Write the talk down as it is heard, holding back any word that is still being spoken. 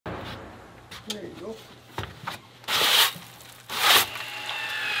There you go.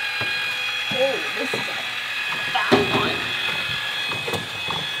 Oh, this is a fat one.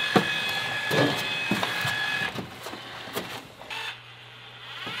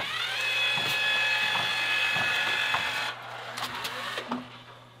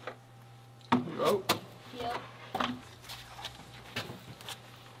 You out? Yep.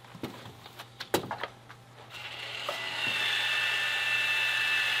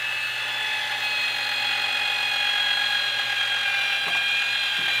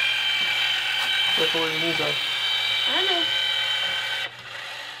 Careful where your knees are. I know.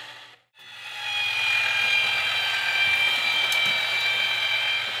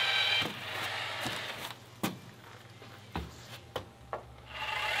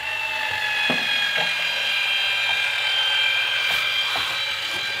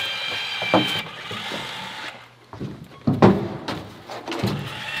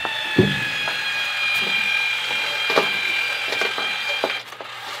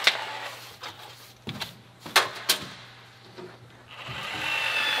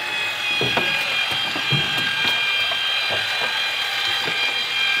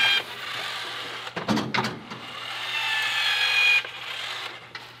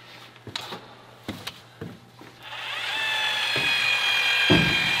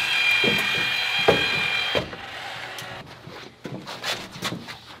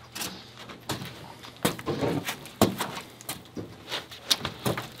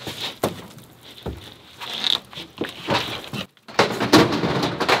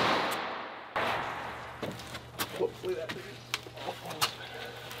 Hopefully that didn't.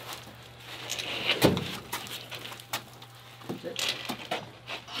 Okay.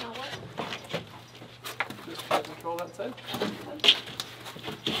 Now what? Just try to control that side.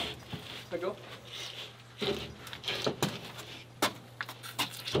 Let go.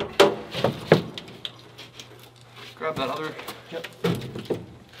 Grab that other. Yep.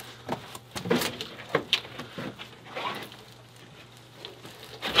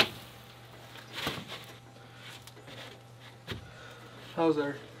 How's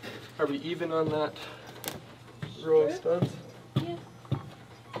our? Are we even on that row of studs? Yeah.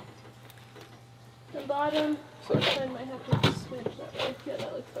 The bottom side might have to switch that way. Yeah,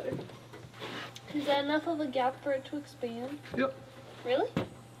 that looks better. Is that enough of a gap for it to expand? Yep. Really?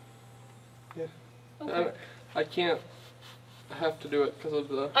 Yeah. Okay. I can't have to do it because of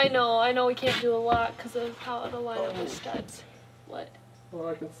the. I know we can't do a lot because of how it'll line up with studs. What? Well,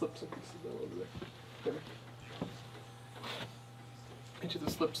 I can slip some pieces down over there. There. I need you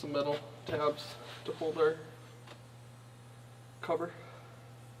to slip some metal tabs to hold our cover.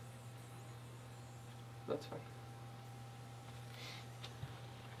 That's fine.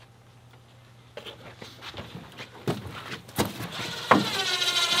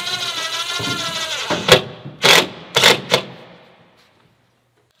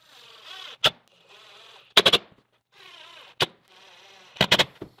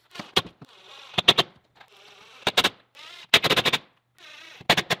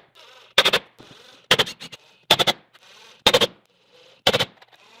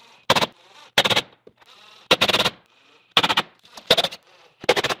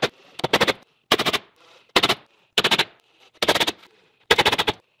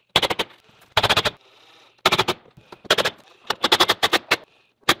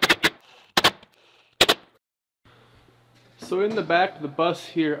 So in the back of the bus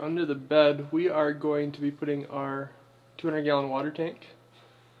here under the bed, we are going to be putting our 200-gallon water tank.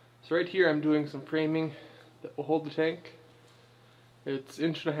 So right here I'm doing some framing that will hold the tank. It's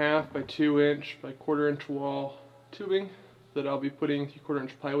 1.5 by 2 inch by 1/4 inch wall tubing that I'll be putting 3/4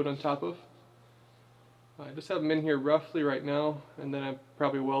 inch plywood on top of. I just have them in here roughly right now, and then I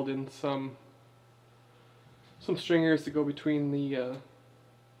probably weld in some stringers to go between the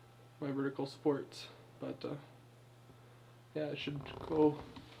my vertical supports. But yeah, it should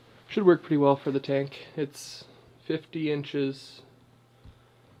work pretty well for the tank. It's 50 inches,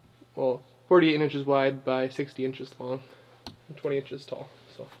 well, 48 inches wide by 60 inches long and 20 inches tall.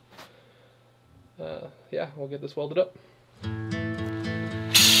 So yeah, we'll get this welded up.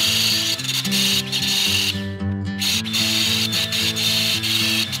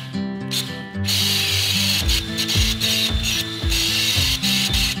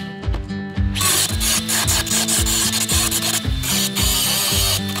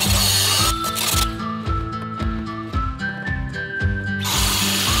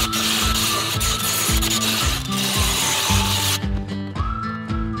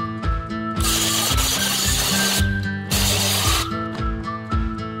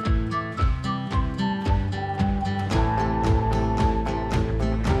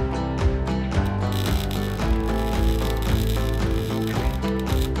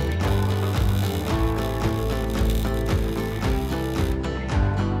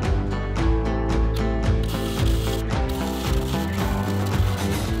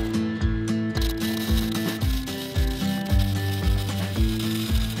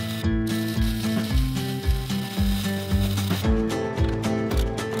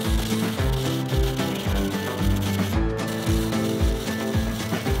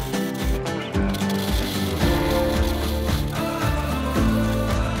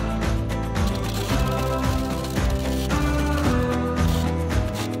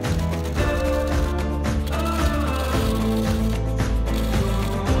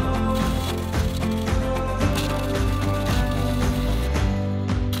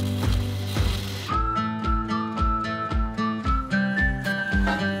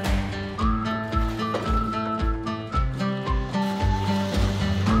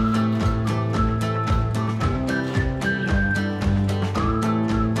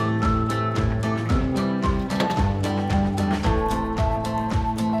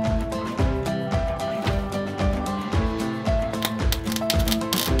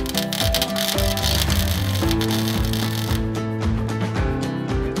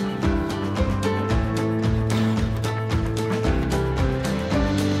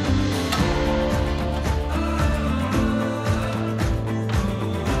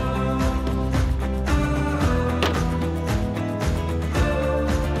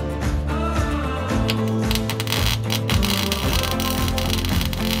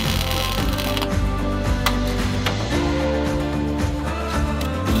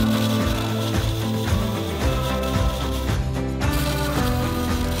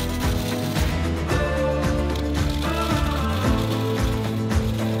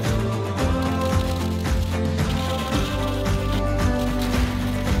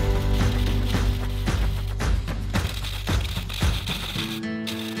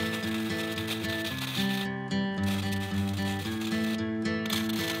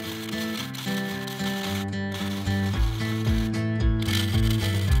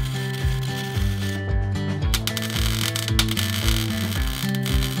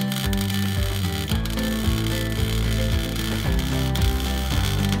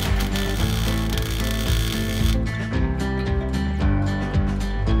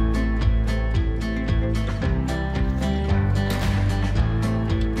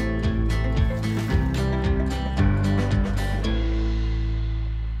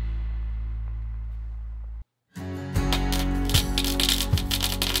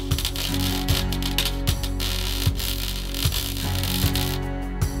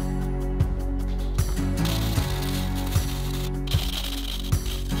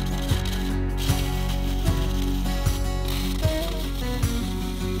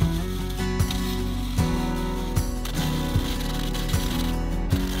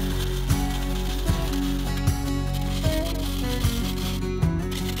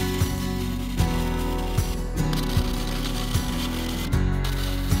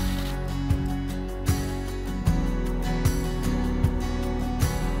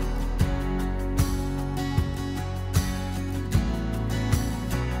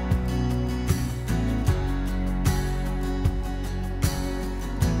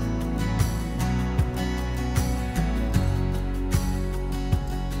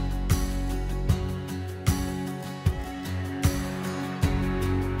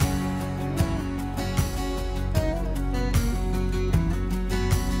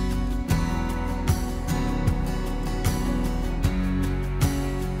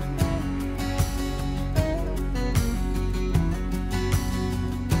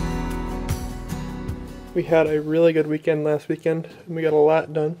 We had a really good weekend last weekend, and we got a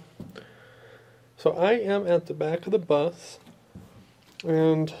lot done. So I am at the back of the bus,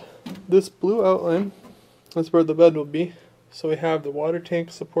 and this blue outline is where the bed will be. So we have the water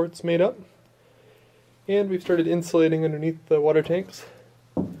tank supports made up, and we've started insulating underneath the water tanks.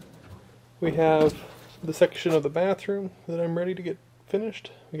 We have the section of the bathroom that I'm ready to get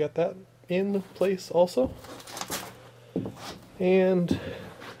finished. We got that in place also. And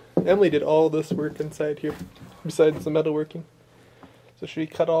Emily did all this work inside here, besides the metalworking. So she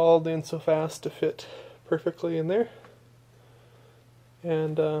cut all the InSoFast to fit perfectly in there.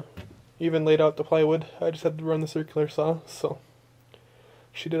 And even laid out the plywood. I just had to run the circular saw, so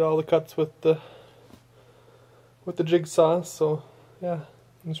she did all the cuts with the jigsaw, so yeah,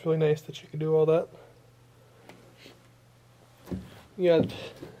 it was really nice that she could do all that. We got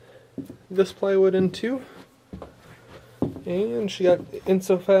this plywood in too, and she got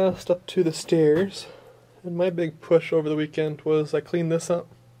InSoFast up to the stairs. And my big push over the weekend was I cleaned this up.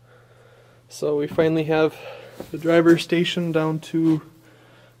 So we finally have the driver's station down to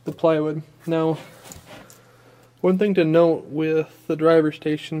the plywood. Now, one thing to note with the driver's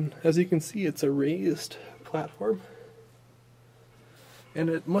station, as you can see, it's a raised platform. And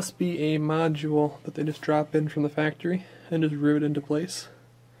it must be a module that they just drop in from the factory and just rivet into place,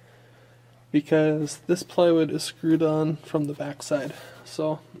 because this plywood is screwed on from the back side.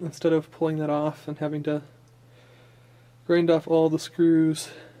 So instead of pulling that off and having to grind off all the screws,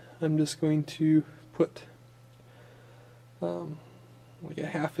 I'm just going to put like a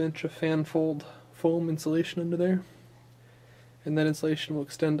 1/2 inch of fan fold foam insulation under there, and that insulation will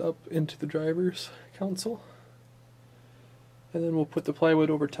extend up into the driver's console, and then we'll put the plywood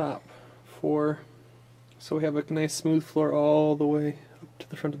over top so we have a nice smooth floor all the way up to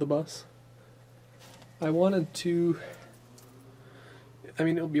the front of the bus.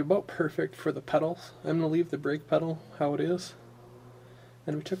 It'll be about perfect for the pedals. I'm going to leave the brake pedal how it is,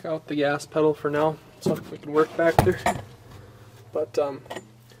 and we took out the gas pedal for now so we can work back there. But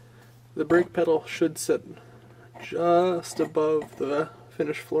the brake pedal should sit just above the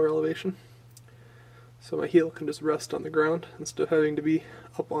finished floor elevation, so my heel can just rest on the ground instead of having to be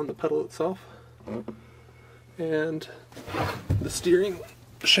up on the pedal itself. And the steering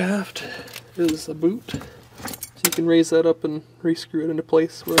shaft is a boot, so you can raise that up and re-screw it into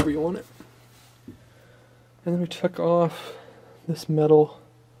place wherever you want it. And then we took off this metal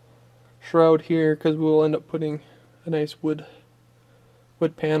shroud here because we'll end up putting a nice wood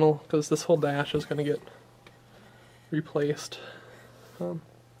panel, because this whole dash is going to get replaced. I don't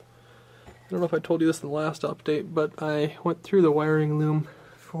know if I told you this in the last update, but I went through the wiring loom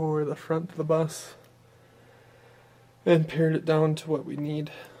for the front of the bus and pared it down to what we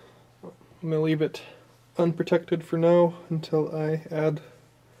need. I'm going to leave it unprotected for now until I add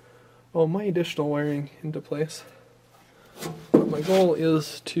all my additional wiring into place. But my goal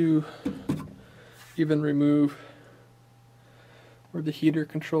is to even remove where the heater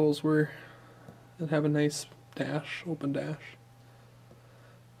controls were and have a nice dash, open dash.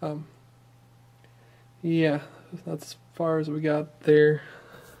 Yeah, that's as far as we got there.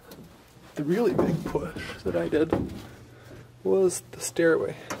 The really big push that I did was the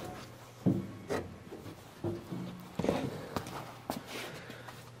stairway.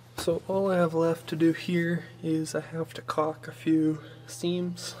 So all I have left to do here is I have to caulk a few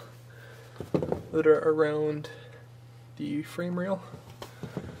seams that are around the frame rail,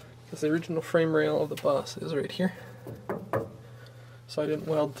 because the original frame rail of the bus is right here. So I didn't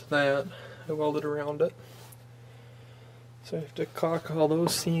weld to that, I welded around it. So I have to caulk all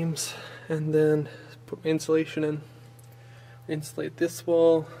those seams and then put my insulation in. Insulate this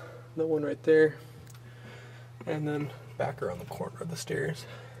wall, the one right there, and then back around the corner of the stairs.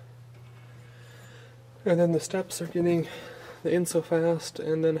 And then the steps are getting the InSoFast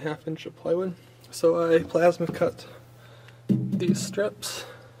and then a 1/2 inch of plywood. So I plasma cut these strips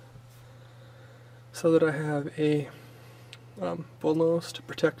so that I have a bullnose to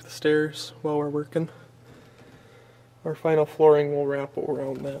protect the stairs while we're working. Our final flooring will wrap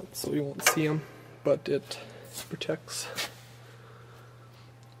around that so you won't see them, but it protects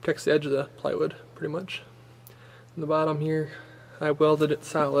the edge of the plywood pretty much. On the bottom here, I welded it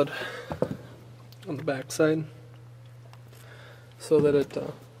solid on the back side so that it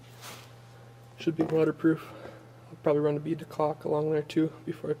should be waterproof. I'll probably run a bead of caulk along there too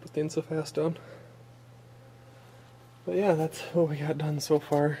before I put the InSoFast down. But yeah, that's what we got done so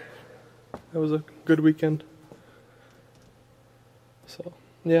far. That was a good weekend. So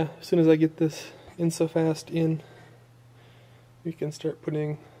yeah, as soon as I get this InSoFast in, we can start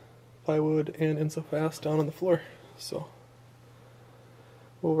putting plywood and InSoFast down on the floor. So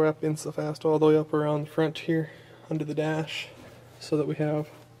We'll wrap InSoFast all the way up around the front here under the dash so that we have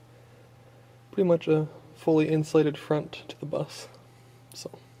pretty much a fully insulated front to the bus.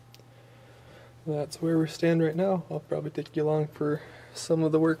 So that's where we stand right now. I'll probably take you along for some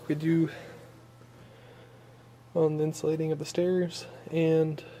of the work we do on the insulating of the stairs,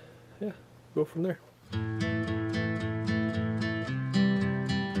 and yeah, go from there.